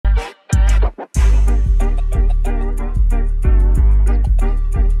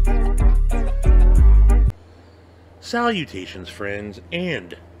Salutations, friends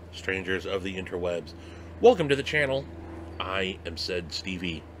and strangers of the interwebs. Welcome to the channel. I am Said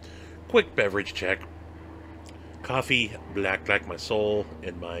Stevie. Quick beverage check. Coffee, black like my soul,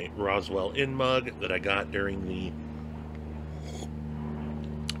 in my Roswell Inn mug that I got during the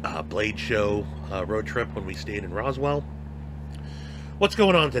Blade Show road trip when we stayed in Roswell. What's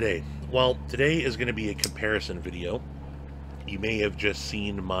going on today? Well, today is going to be a comparison video. You may have just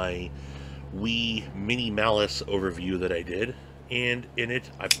seen my Wii Mini Malice overview that I did, and in it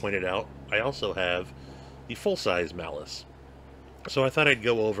I pointed out I also have the full-size Malice. So I thought I'd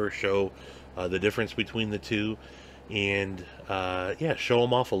go over, show the difference between the two, and yeah, show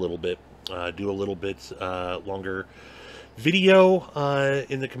them off a little bit, do a little bit longer video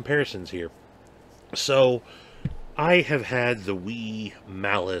in the comparisons here. So I have had the Wii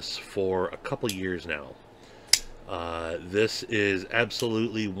Malice for a couple years now. This is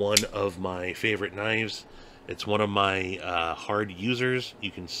absolutely one of my favorite knives. It's one of my hard users. You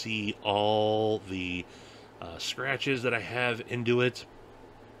can see all the scratches that I have into it.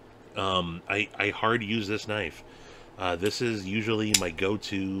 I hard use this knife. This is usually my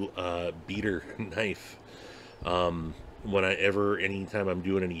go-to beater knife. Anytime I'm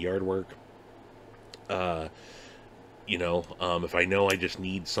doing any yard work, if I know I just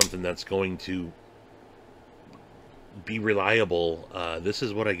need something that's going to be reliable, this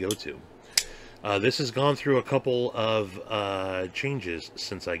is what I go to. This has gone through a couple of changes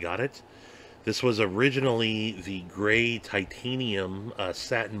since I got it. This was originally the gray titanium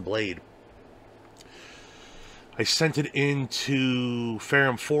satin blade. I sent it into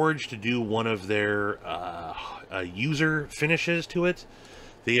Ferrum Forge to do one of their user finishes to it.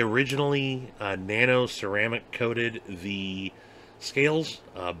 They originally nano ceramic coated the scales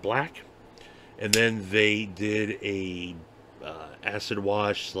black, and then they did a acid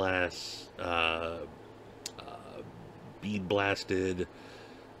wash slash bead blasted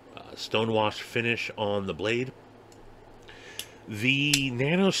stone wash finish on the blade. The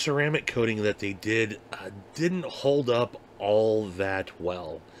nano ceramic coating that they did didn't hold up all that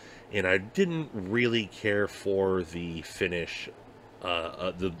well, and I didn't really care for the finish,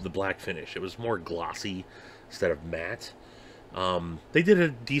 the black finish. It was more glossy instead of matte. They did a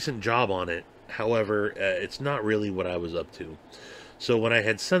decent job on it. However, it's not really what I was up to. So when I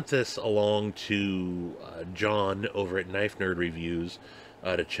had sent this along to John over at Knife Nerd Reviews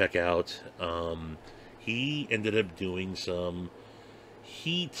to check out, he ended up doing some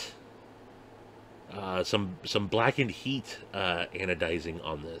heat, some blackened heat anodizing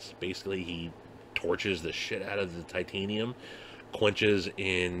on this. Basically, he torches the shit out of the titanium, quenches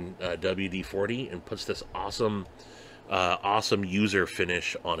in WD-40, and puts this awesome user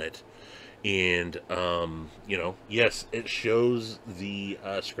finish on it. And yes, it shows the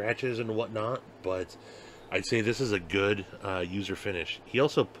scratches and whatnot, but I'd say this is a good user finish. He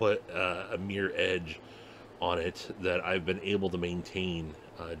also put a mirror edge on it that I've been able to maintain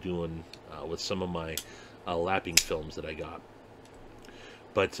doing with some of my lapping films that I got.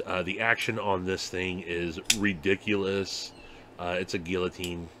 But the action on this thing is ridiculous. It's a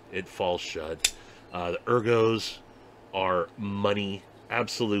guillotine. It falls shut. The ergos are money.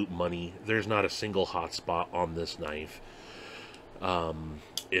 Absolute money. There's not a single hot spot on this knife. And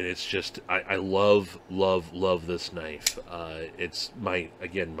it's just, I love this knife. It's my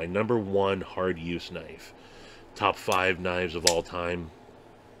number one hard use knife. Top 5 knives of all time.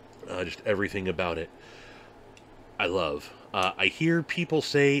 Just everything about it I love. I hear people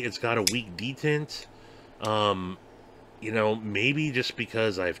say it's got a weak detent. Maybe just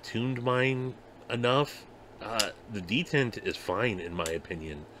because I've tuned mine enough. The detent is fine, in my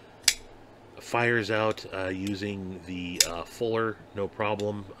opinion. Fires out using the fuller, no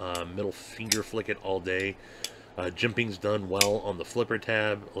problem. Middle finger flick it all day. Jimping's done well on the flipper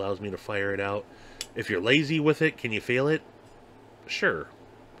tab, allows me to fire it out. If you're lazy with it, can you fail it? Sure.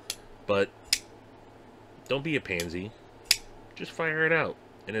 But don't be a pansy. Just fire it out,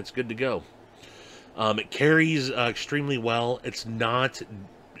 and it's good to go. It carries extremely well. It's not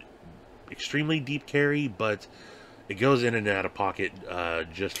extremely deep carry, but it goes in and out of pocket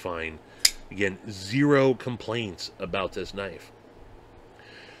just fine. Again, zero complaints about this knife.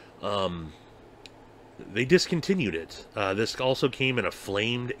 They discontinued it. This also came in a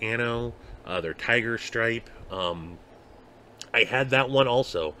flamed ano, their tiger stripe. I had that one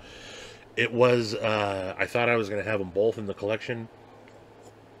also. It was, I thought I was going to have them both in the collection.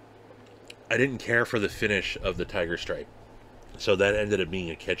 I didn't care for the finish of the tiger stripe, so that ended up being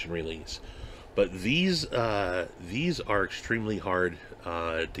a catch and release. But these are extremely hard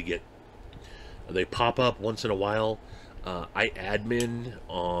to get. They pop up once in a while. I admin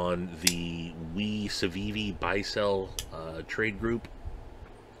on the We Civivi buy sell trade group,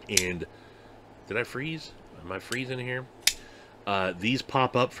 and did I freeze? Am I freezing here? These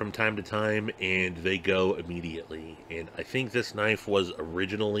pop up from time to time, and they go immediately. And I think this knife was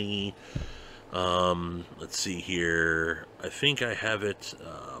originally, let's see here. I think I have it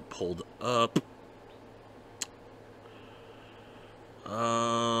pulled up.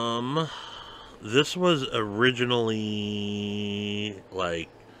 This was originally like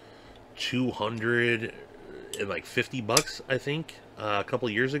 250 bucks, I think, a couple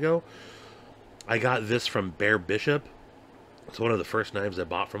years ago. I got this from Bear Bishop. It's one of the first knives I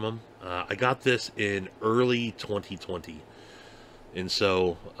bought from him. I got this in early 2020. And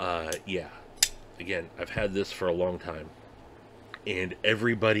so, yeah, again, I've had this for a long time. And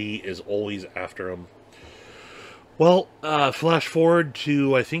everybody is always after him. Well, flash forward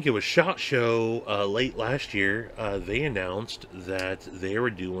to, I think it was SHOT Show late last year. They announced that they were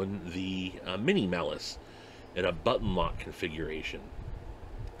doing the mini Malice in a button lock configuration.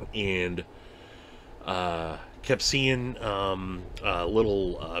 And kept seeing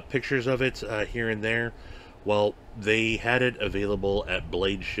little pictures of it here and there. Well, they had it available at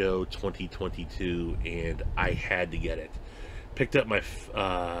Blade Show 2022, and I had to get it. Picked up my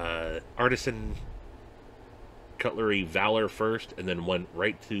Artisan Cutlery Valor first, and then went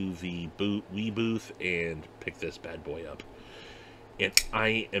right to the Wii booth and picked this bad boy up. And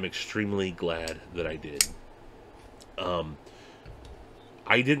I am extremely glad that I did.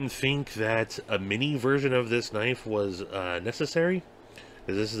 I didn't think that a mini version of this knife was necessary,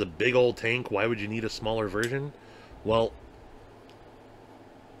 because this is a big old tank. Why would you need a smaller version? Well,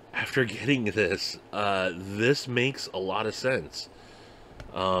 after getting this, this makes a lot of sense.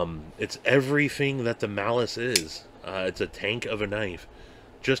 It's everything that the Malice is. It's a tank of a knife,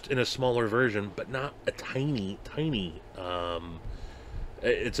 just in a smaller version, but not a tiny.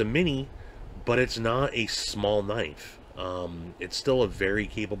 It's a mini, but it's not a small knife. It's still a very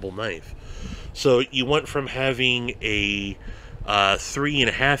capable knife. So you went from having a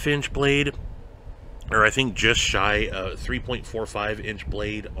 3.5 inch blade, or I think just shy 3.45 inch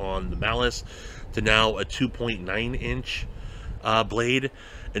blade on the Malice, to now a 2.9 inch blade,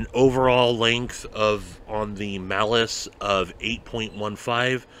 an overall length of on the Malice of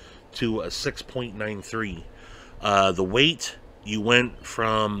 8.15 to a 6.93. The weight, you went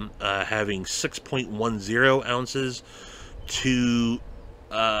from having 6.10 ounces to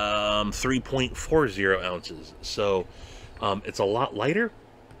 3.40 ounces. So it's a lot lighter.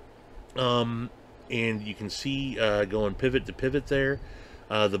 And you can see going pivot to pivot there.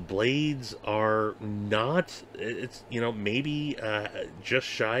 The blades are not, it's, you know, maybe just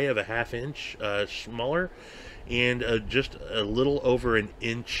shy of a ½ inch smaller, and just a little over an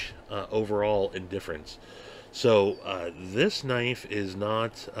inch overall in difference. So this knife is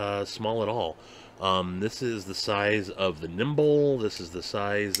not small at all. This is the size of the Nimble. This is the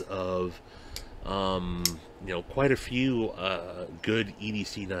size of, you know, quite a few good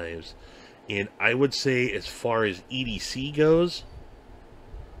EDC knives. And I would say, as far as EDC goes,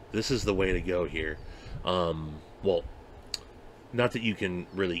 this is the way to go here. Well, not that you can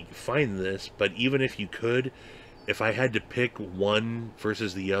really find this, but even if you could, if I had to pick one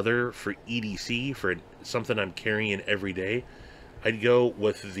versus the other for EDC, for something I'm carrying every day, I'd go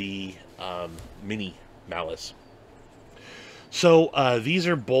with the mini Malice. So these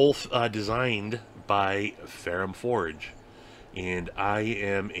are both designed by Ferrum Forge, and I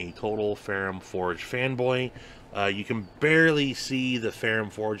am a total Ferrum Forge fanboy. You can barely see the Ferrum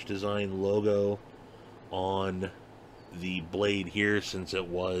Forge design logo on the blade here, since it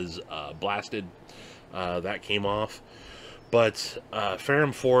was blasted. That came off. But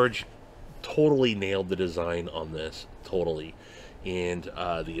Ferrum Forge totally nailed the design on this. Totally. And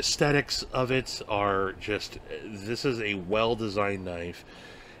the aesthetics of it are just... This is a well-designed knife.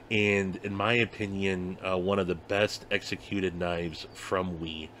 And in my opinion, one of the best executed knives from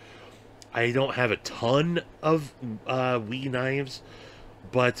Wii. I don't have a ton of Wii knives,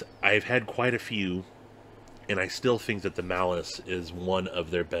 but I've had quite a few, and I still think that the Malice is one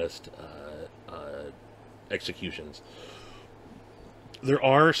of their best executions. There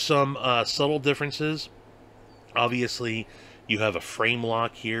are some subtle differences. Obviously, you have a frame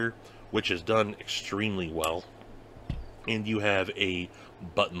lock here, which is done extremely well, and you have a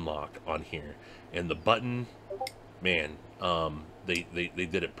button lock on here, and the button, man, they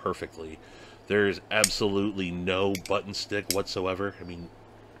did it perfectly. There's absolutely no button stick whatsoever. I mean,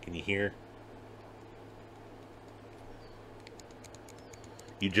 can you hear?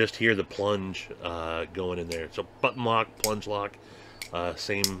 You just hear the plunge going in there. So button lock, plunge lock,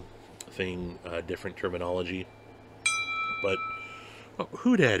 same thing, different terminology. Oh,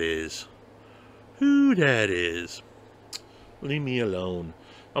 who that is? Who that is? Leave me alone.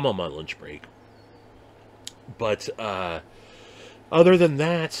 I'm on my lunch break. But other than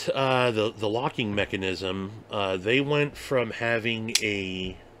that, the locking mechanism, they went from having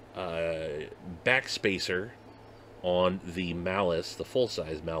a backspacer on the Malice, the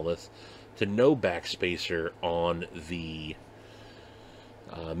full-size Malice, to no backspacer on the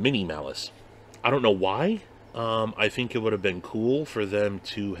mini Malice. I don't know why. I think it would have been cool for them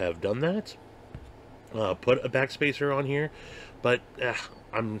to have done that. Put a backspacer on here, but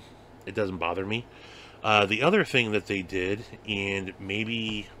it doesn't bother me. The other thing that they did, and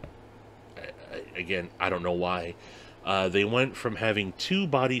maybe, again, I don't know why, they went from having 2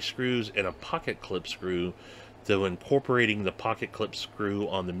 body screws and a pocket clip screw to incorporating the pocket clip screw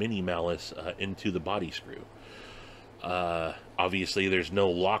on the mini Malice into the body screw. Obviously, there's no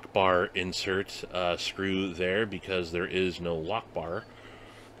lock bar insert screw there because there is no lock bar.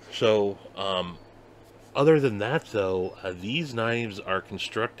 So, other than that, though, these knives are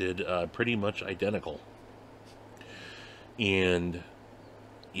constructed pretty much identical. And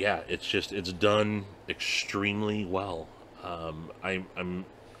yeah, it's done extremely well. I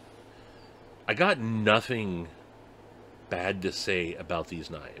got nothing bad to say about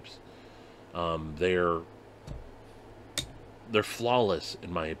these knives. They're flawless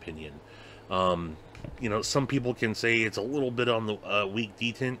in my opinion. You know, some people can say it's a little bit on the weak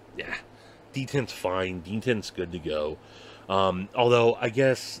detent. Yeah, detent's fine. Detent's good to go. Although I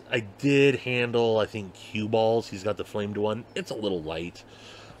guess I did handle, I think, cue balls. He's got the flamed one. It's a little light.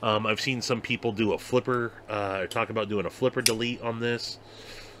 I've seen some people do a flipper, talk about doing a flipper delete on this.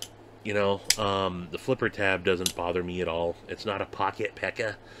 You know, the flipper tab doesn't bother me at all. It's not a pocket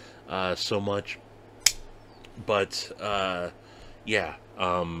P.E.K.K.A. So much. But, yeah,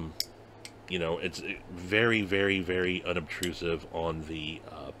 you know, it's very, very, very unobtrusive on the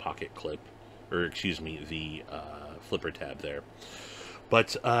pocket clip, or excuse me, the flipper tab there.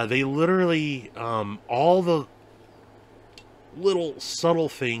 But they literally, all the little subtle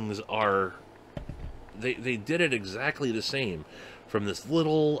things are, they did it exactly the same. From this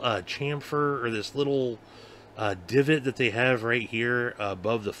little chamfer, or this little divot that they have right here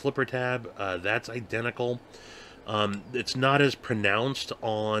above the flipper tab, that's identical. It's not as pronounced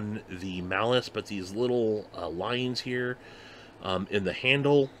on the Malice, but these little lines here in the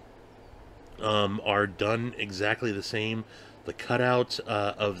handle are done exactly the same. The cutout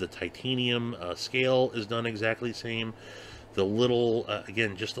of the titanium scale is done exactly the same. The little,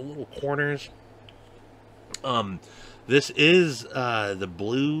 again, just the little corners. This is the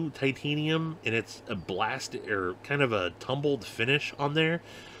blue titanium, and it's a blast, or kind of a tumbled finish on there.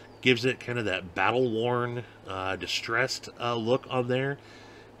 Gives it kind of that battle-worn, distressed look on there,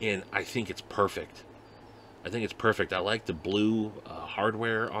 and I think it's perfect. I think it's perfect. I like the blue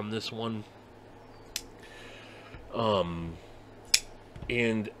hardware on this one.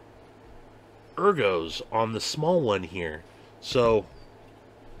 And ergos on the small one here. So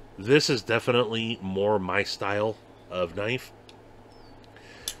this is definitely more my style of knife.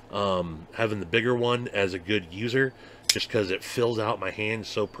 Having the bigger one as a good user, just because it fills out my hand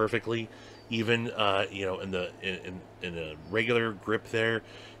so perfectly. Even you know, in the regular grip there,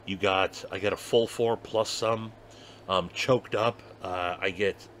 I got a full 4 plus some. Choked up, I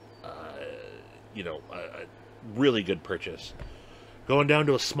get you know, a really good purchase. Going down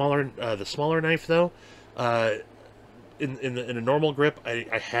to a smaller, the smaller knife though, in a normal grip,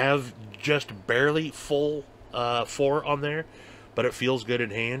 I have just barely full 4 on there, but it feels good in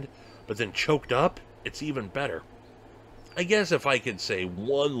hand. But then choked up, it's even better. I guess if I could say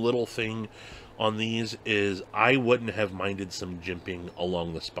one little thing on these is I wouldn't have minded some jimping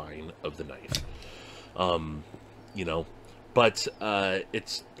along the spine of the knife. You know, but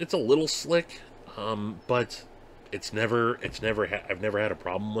it's a little slick, but I've never had a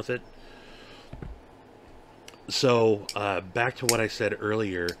problem with it. So back to what I said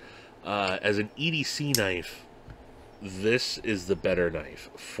earlier, as an EDC knife, this is the better knife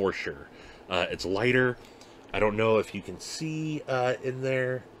for sure. It's lighter. I don't know if you can see in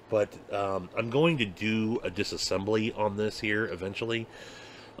there, but I'm going to do a disassembly on this here eventually.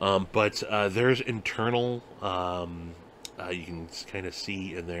 But there's internal, you can kind of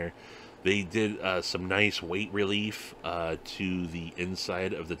see in there, they did some nice weight relief to the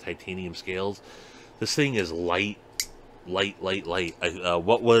inside of the titanium scales. This thing is light.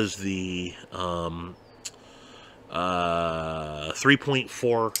 What was the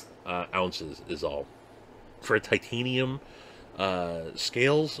 3.4 ounces is all. For a titanium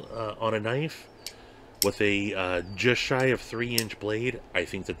scales on a knife with a just shy of 3-inch blade, I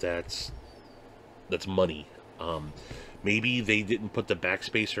think that's money. Maybe they didn't put the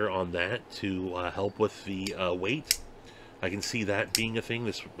backspacer on that to help with the weight. I can see that being a thing.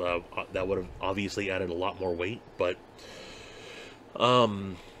 This that would have obviously added a lot more weight, but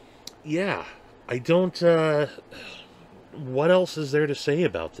yeah, I don't. What else is there to say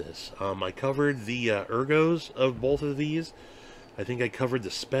about this? I covered the ergos of both of these. I think I covered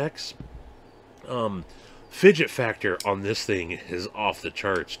the specs. Fidget factor on this thing is off the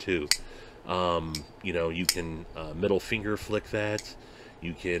charts too. You know, you can middle finger flick that.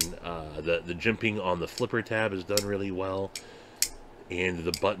 You can the jimping on the flipper tab is done really well, and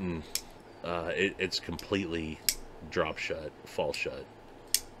the button it's completely drop shut, fall shut.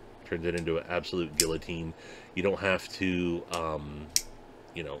 Turns it into an absolute guillotine. You don't have to,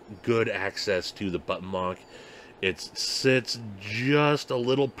 you know, good access to the button lock. It sits just a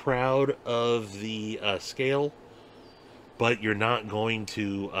little proud of the scale, but you're not going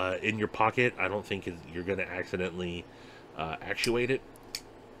to, in your pocket, I don't think you're going to accidentally actuate it.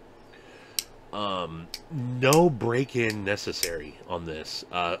 No break-in necessary on this.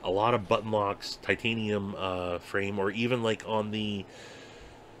 A lot of button locks, titanium frame, or even like on the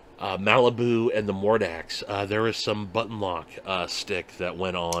Malibu and the Mordax, there was some button lock stick that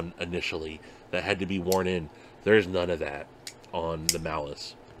went on initially that had to be worn in. There's none of that on the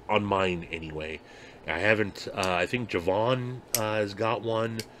Malice. On mine, anyway. I haven't, I think Javon has got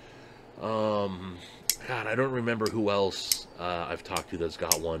one. God, I don't remember who else I've talked to that's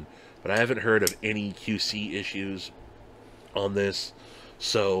got one. But I haven't heard of any QC issues on this.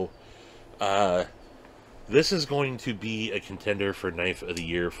 So, this is going to be a contender for Knife of the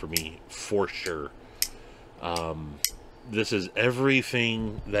Year for me, for sure. This is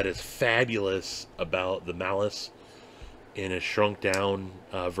everything that is fabulous about the Malice in a shrunk down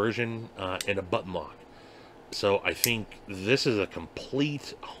version and a button lock. So I think this is a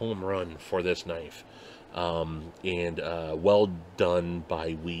complete home run for this knife. And well done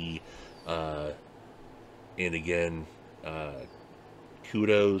by We. And again,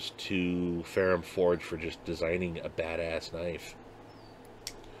 kudos to Ferrum Forge for just designing a badass knife.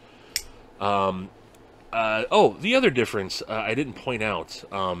 Oh, the other difference I didn't point out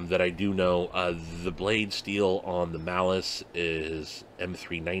that I do know, the blade steel on the Malice is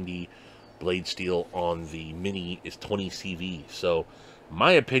M390. Blade steel on the Mini is 20 CV. So,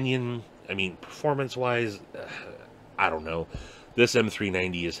 my opinion, I mean, performance-wise, I don't know. This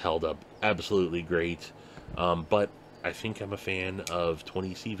M390 is held up absolutely great, but I think I'm a fan of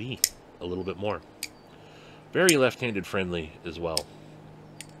 20 CV a little bit more. Very left-handed friendly as well,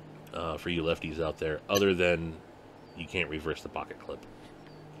 for you lefties out there, other than you can't reverse the pocket clip.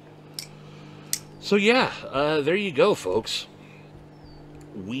 So yeah, there you go, folks.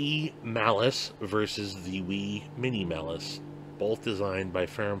 Wii Malice versus the Wii Mini Malice, both designed by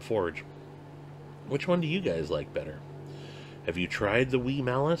Ferrum Forge. Which one do you guys like better? Have you tried the Wii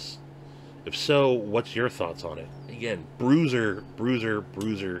Malice? If so, what's your thoughts on it? Again, bruiser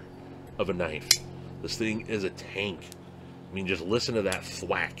of a knife. This thing is a tank. I mean, just listen to that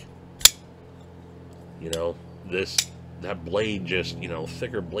thwack. You know, that blade just, you know,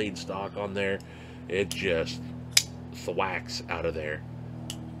 thicker blade stock on there. It just thwacks out of there.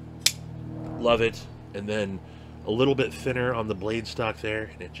 Love it. And then a little bit thinner on the blade stock there,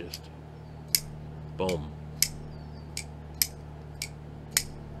 and it just, boom.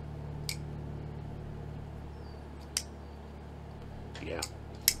 Yeah.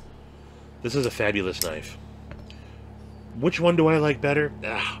 This is a fabulous knife. Which one do I like better?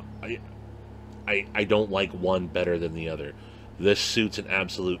 I don't like one better than the other. This suits an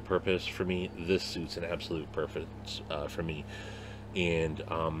absolute purpose for me. This suits an absolute purpose for me. And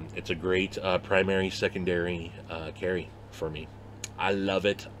it's a great primary, secondary carry for me. I love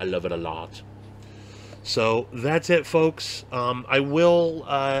it. I love it a lot. So that's it, folks. I'm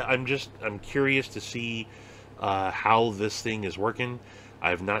curious to see how this thing is working.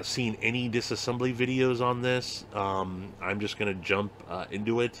 I've not seen any disassembly videos on this. I'm just going to jump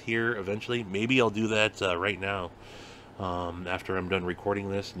into it here eventually. Maybe I'll do that right now after I'm done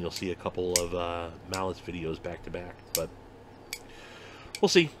recording this, and you'll see a couple of Malice videos back to back. But we'll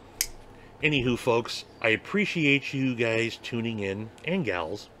see. Anywho, folks, I appreciate you guys tuning in, and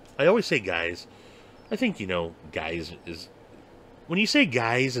gals. I always say guys. I think, you know, guys is... When you say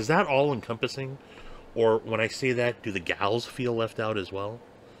guys, is that all-encompassing? Or when I say that, do the gals feel left out as well?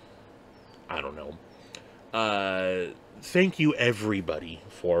 I don't know. Thank you, everybody,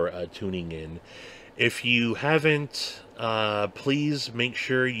 for tuning in. If you haven't, please make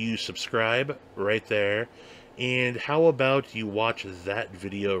sure you subscribe right there. And how about you watch that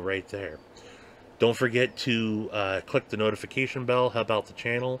video right there? Don't forget to click the notification bell, help out the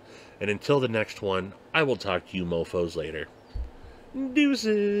channel, and until the next one, I will talk to you mofos later.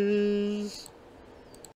 Deuces!